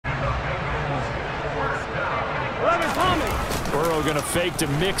Chicago going to fake to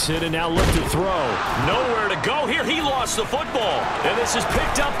mix it and now look to throw. Nowhere to go here. He lost the football. And this is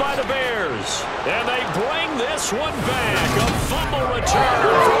picked up by the Bears. And they bring this one back. A fumble return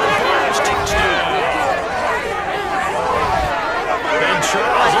for the Bears touchdown. And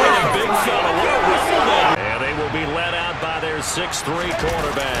Charles, look at the big fella. What a rumble there. And they will be let out by their 6'3"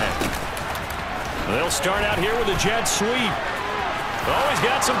 quarterback. They'll start out here with a jet sweep. Oh, he's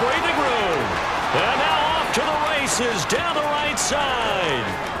got some breathing room. And now off to the races down the right side.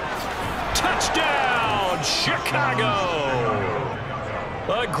 Touchdown, Chicago.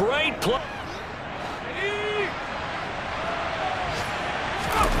 A great play.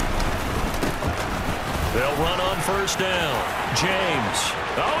 They'll run on first down. James.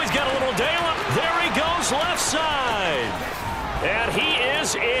 Oh, he's got a little Dale. There he goes left side. And he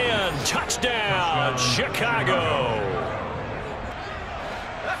is in. Touchdown, Chicago.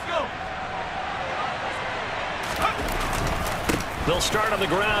 Let's go. They'll start on the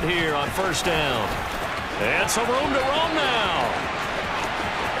ground here on first down. And some room to roam now.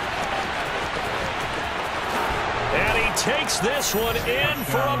 And he takes this one in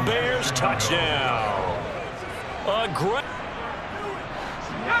for a Bears touchdown. A great...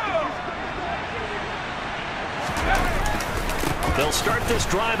 They'll start this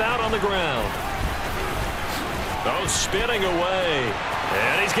drive out on the ground. Oh, spinning away.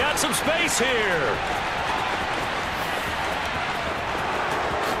 And he's got some space here.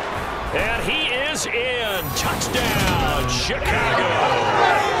 And he is in. Touchdown, Chicago.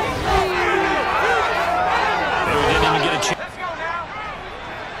 And we didn't even get a chance.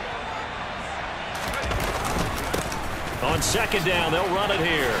 On second down, they'll run it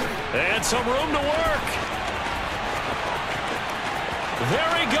here. And some room to work.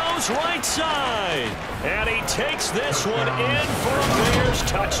 There he goes right side. And he takes this one in for a Bears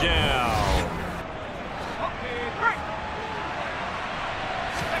touchdown.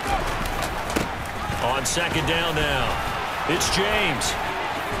 On second down now, it's James.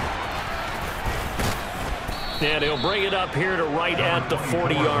 And he'll bring it up here to right at the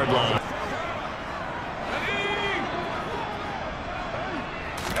 40-yard line.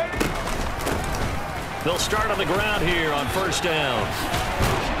 They'll start on the ground here on first down.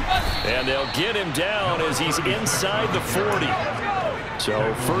 And they'll get him down as he's inside the 40.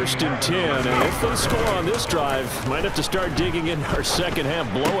 So first and 10, and if they score on this drive, might have to start digging in our second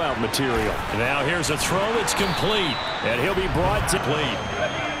half blowout material. Now here's a throw that's complete, and he'll be brought to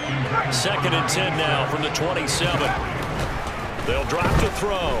complete. Second and 10 now from the 27. They'll drop the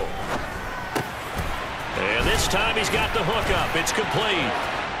throw. And this time he's got the hook up. It's complete.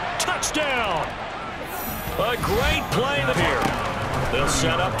 Touchdown. A great play here. They'll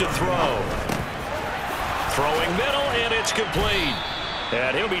set up to throw. Throwing middle, and it's complete.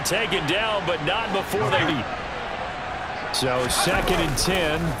 And he'll be taken down, but not before they lead. So second and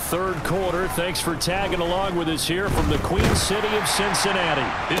 10, third quarter. Thanks for tagging along with us here from the Queen City of Cincinnati.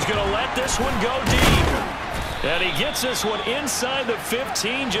 He's going to let this one go deep. And he gets this one inside the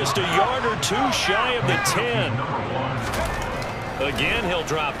 15, just a yard or two shy of the 10. Again, he'll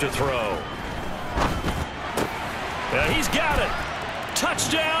drop to throw. And he's got it.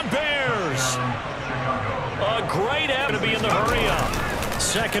 Touchdown, Bears. A great effort to be in the hurry up.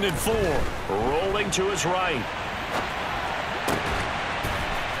 Second and 4. Rolling to his right.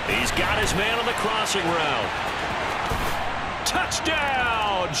 He's got his man on the crossing route.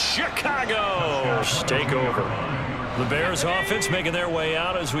 Touchdown, Chicago. Take over. The Bears offense making their way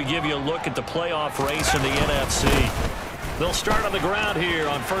out as we give you a look at the playoff race in the NFC. They'll start on the ground here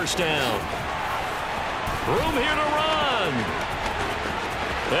on first down. Room here to run.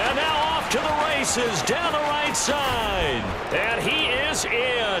 And now off to the races down the right side. And he is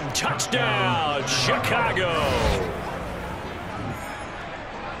in. Touchdown, Chicago.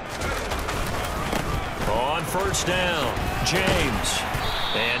 On first down, James.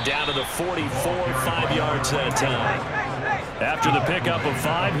 And down to the 44, 5 yards that time. After the pickup of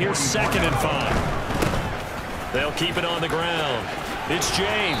 5, here's second and 5. They'll keep it on the ground. It's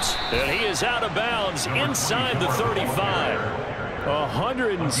James, and he is out of bounds inside the 35.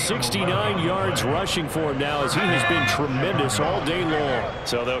 169 yards rushing for him now as he has been tremendous all day long.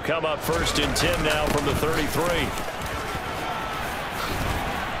 So they'll come up first and 10 now from the 33.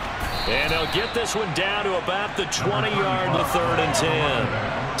 And they'll get this one down to about the 20-yard, the third and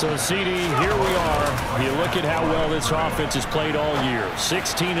 10. So, CD, here we are. You look at how well this offense has played all year.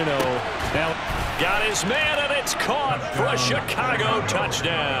 16-0. Now, got his man, and it's caught for a Chicago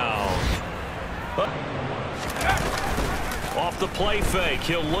touchdown. Off the play fake,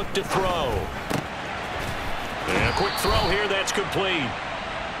 he'll look to throw. And a quick throw here, that's complete.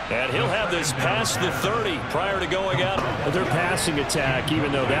 And he'll have this past the 30 prior to going out. Their passing attack,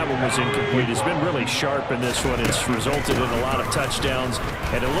 even though that one was incomplete, has been really sharp in this one. It's resulted in a lot of touchdowns,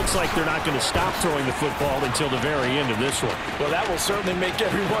 and it looks like they're not going to stop throwing the football until the very end of this one. Well, that will certainly make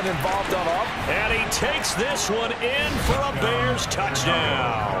everyone involved on offense. And he takes this one in for a Bears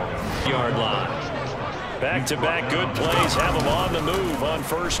touchdown. Yard line. Back-to-back good plays have him on the move on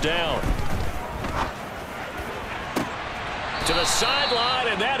first down. To the sideline,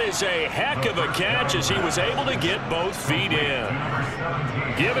 and that is a heck of a catch as he was able to get both feet in.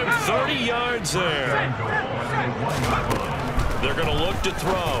 Give him 30 yards there. They're going to look to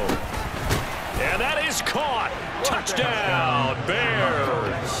throw. And that is caught. Touchdown,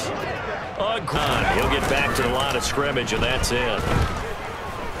 Bears. He'll get back to the line of scrimmage, and that's it.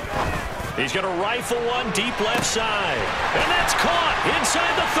 He's going to rifle one deep left side. And that's caught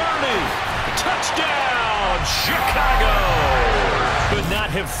inside the 30. Touchdown, Chicago! Could not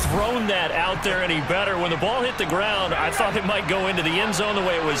have thrown that out there any better. When the ball hit the ground, I thought it might go into the end zone the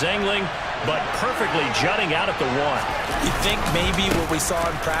way it was angling, but perfectly jutting out at the 1. You think maybe what we saw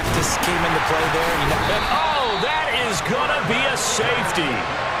in practice came into play there? You know? And, oh, that is going to be a safety.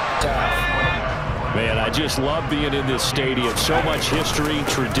 Man, I just love being in this stadium. So much history,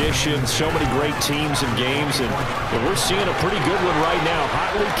 tradition, so many great teams and games, and we're seeing a pretty good one right now.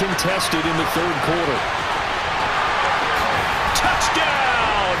 Hotly contested in the third quarter.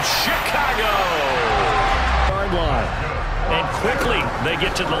 Touchdown, Chicago! Yard line. And quickly, they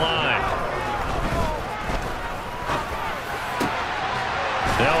get to the line.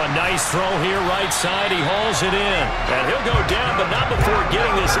 Now a nice throw here, right side. He hauls it in. And he'll go down, but not before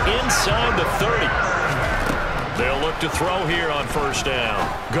getting this inside the 30. They'll look to throw here on first down.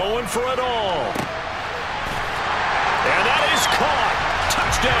 Going for it all. And that is caught.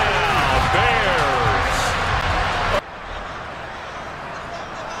 Touchdown, Bears.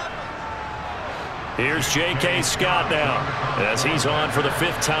 Here's J.K. Scott now as he's on for the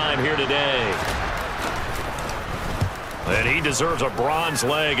 5th time here today. And he deserves a bronze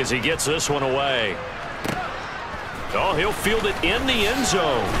leg as he gets this one away. Oh, he'll field it in the end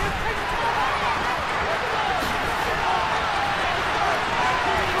zone.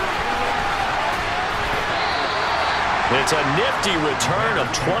 It's a nifty return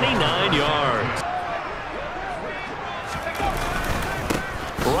of 29 yards.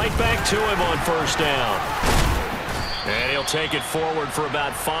 Right back to him on first down. And he'll take it forward for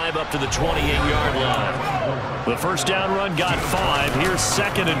about 5 up to the 28-yard line. The first down run got 5. Here's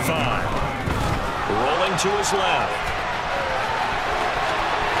 2nd and 5. Rolling to his left.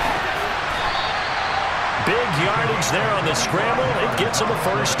 Big yardage there on the scramble. It gets him a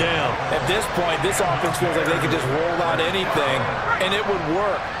first down. At this point, this offense feels like they could just roll out anything, and it would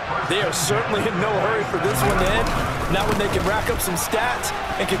work. They are certainly in no hurry for this one to end. Not when they can rack up some stats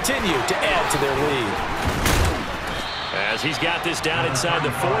and continue to add to their lead. As he's got this down inside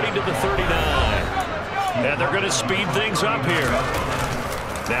the 40 to the 39. And they're going to speed things up here.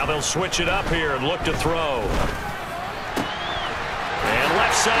 Now they'll switch it up here and look to throw. And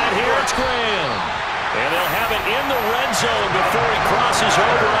left side here, it's Graham. And they'll have it in the red zone before he crosses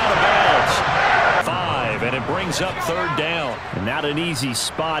over out of bounds. 5, and it brings up 3rd down. And not an easy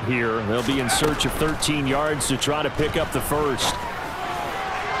spot here. They'll be in search of 13 yards to try to pick up the first.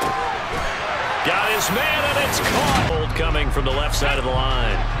 Got his man, and it's caught. Hold coming from the left side of the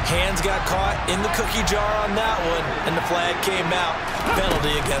line. Hands got caught in the cookie jar on that one, and the flag came out.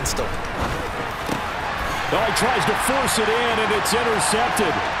 Penalty against him. Oh, he tries to force it in, and it's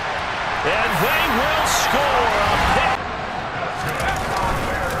intercepted. And they will score a pick.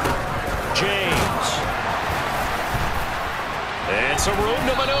 James. And some room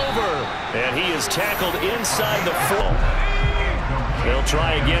to maneuver. And he is tackled inside the 4. They'll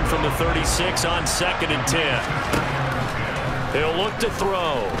try again from the 36 on 2nd and 10. He'll look to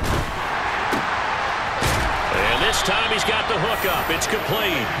throw. And this time he's got the hook up. It's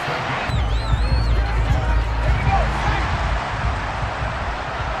complete.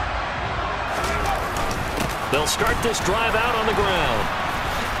 They'll start this drive out on the ground.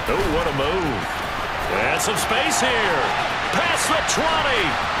 Oh, what a move. And some space here. Past the 20.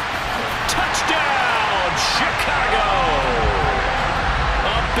 Touchdown, Chicago.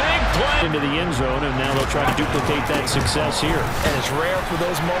 A big play into the end zone, and now they'll try to duplicate that success here. And it's rare for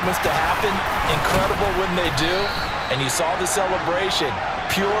those moments to happen. Incredible when they do. And you saw the celebration.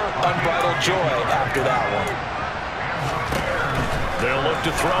 Pure, unbridled joy after that one. They'll look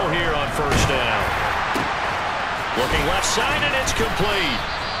to throw here on first down. Looking left side, and it's complete.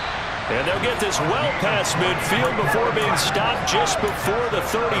 And they'll get this well past midfield before being stopped just before the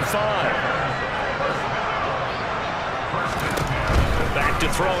 35. Back to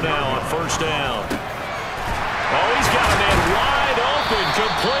throw now on first down. Oh, he's got a man wide open,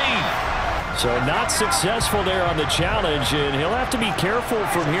 complete. So not successful there on the challenge, and he'll have to be careful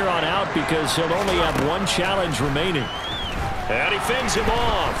from here on out because he'll only have one challenge remaining. And he fends him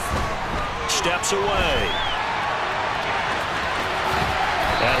off. Steps away.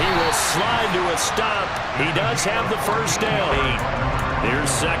 And he will slide to a stop. He does have the first down.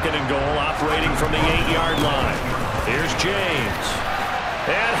 Here's second and goal, operating from the 8-yard line. Here's James.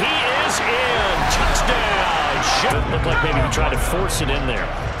 And he is in. Touchdown. It looked like maybe he tried to force it in there.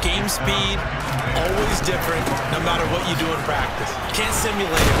 Game speed, always different, no matter what you do in practice. You can't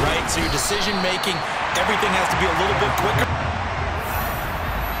simulate it, right? So your decision-making, everything has to be a little bit quicker.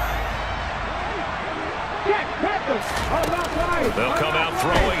 They'll come out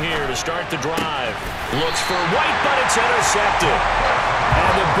throwing here to start the drive. Looks for White, but it's intercepted.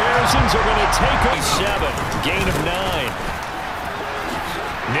 And the Bearsons are going to take a 7, gain of 9.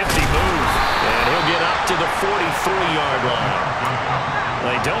 Nifty move, and he'll get up to the 43-yard line.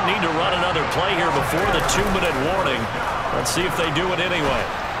 They don't need to run another play here before the 2-minute warning. Let's see if they do it anyway.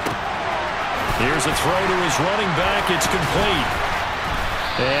 Here's a throw to his running back. It's complete.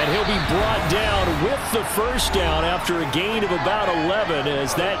 And he'll be brought down with the first down after a gain of about 11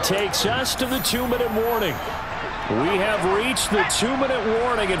 as that takes us to the 2-minute warning. We have reached the 2-minute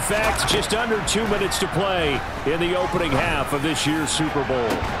warning. In fact, just under 2 minutes to play in the opening half of this year's Super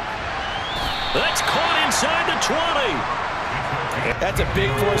Bowl. That's caught inside the 20. That's a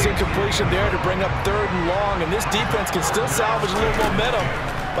big force incompletion there to bring up 3rd and long, and this defense can still salvage a little momentum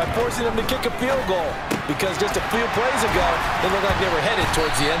by forcing them to kick a field goal, because just a few plays ago, they looked like they were headed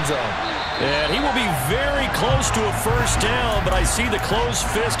towards the end zone. And he will be very close to a first down, but I see the closed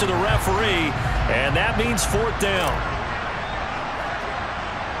fist of the referee, and that means 4th down.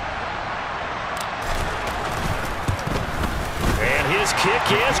 And his kick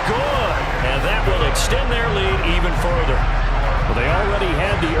is good, and that will extend their lead even further. Well, they already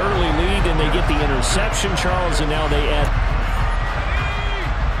had the early lead, and they get the interception, Charles, and now they add.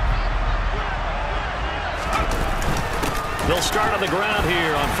 They'll start on the ground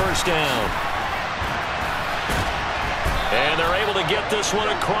here on first down. And they're able to get this one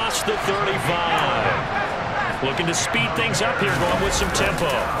across the 35. Looking to speed things up here, going with some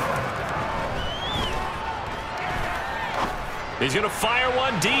tempo. He's going to fire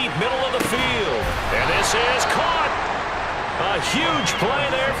one deep, middle of the field. And this is caught. A huge play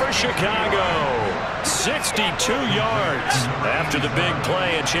there for Chicago. 62 yards. After the big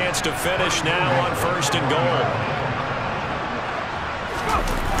play, a chance to finish now on first and goal.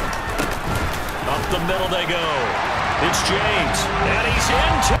 Up the middle they go. It's James, and he's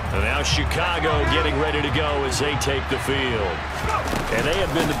in. And now Chicago getting ready to go as they take the field. And they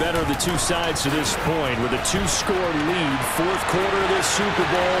have been the better of the two sides to this point with a 2-score lead, 4th quarter of this Super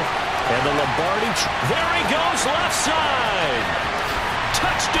Bowl. And the Lombardi. There he goes, left side.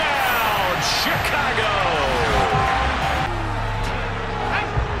 Touchdown, Chicago.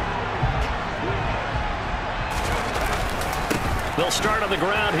 They'll start on the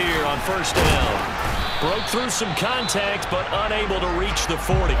ground here on first down. Broke through some contact, but unable to reach the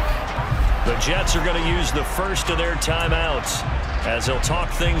 40. The Jets are going to use the first of their timeouts as they'll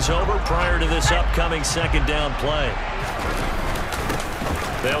talk things over prior to this upcoming 2nd down play.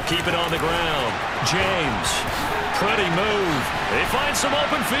 They'll keep it on the ground. James, pretty move. They find some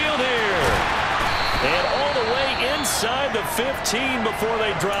open field here. And all the way inside the 15 before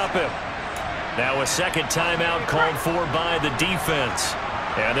they drop him. Now a 2nd timeout called for by the defense.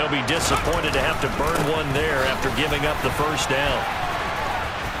 And they'll be disappointed to have to burn one there after giving up the first down.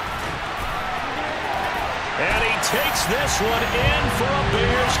 And he takes this one in for a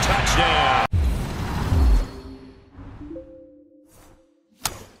Bears touchdown.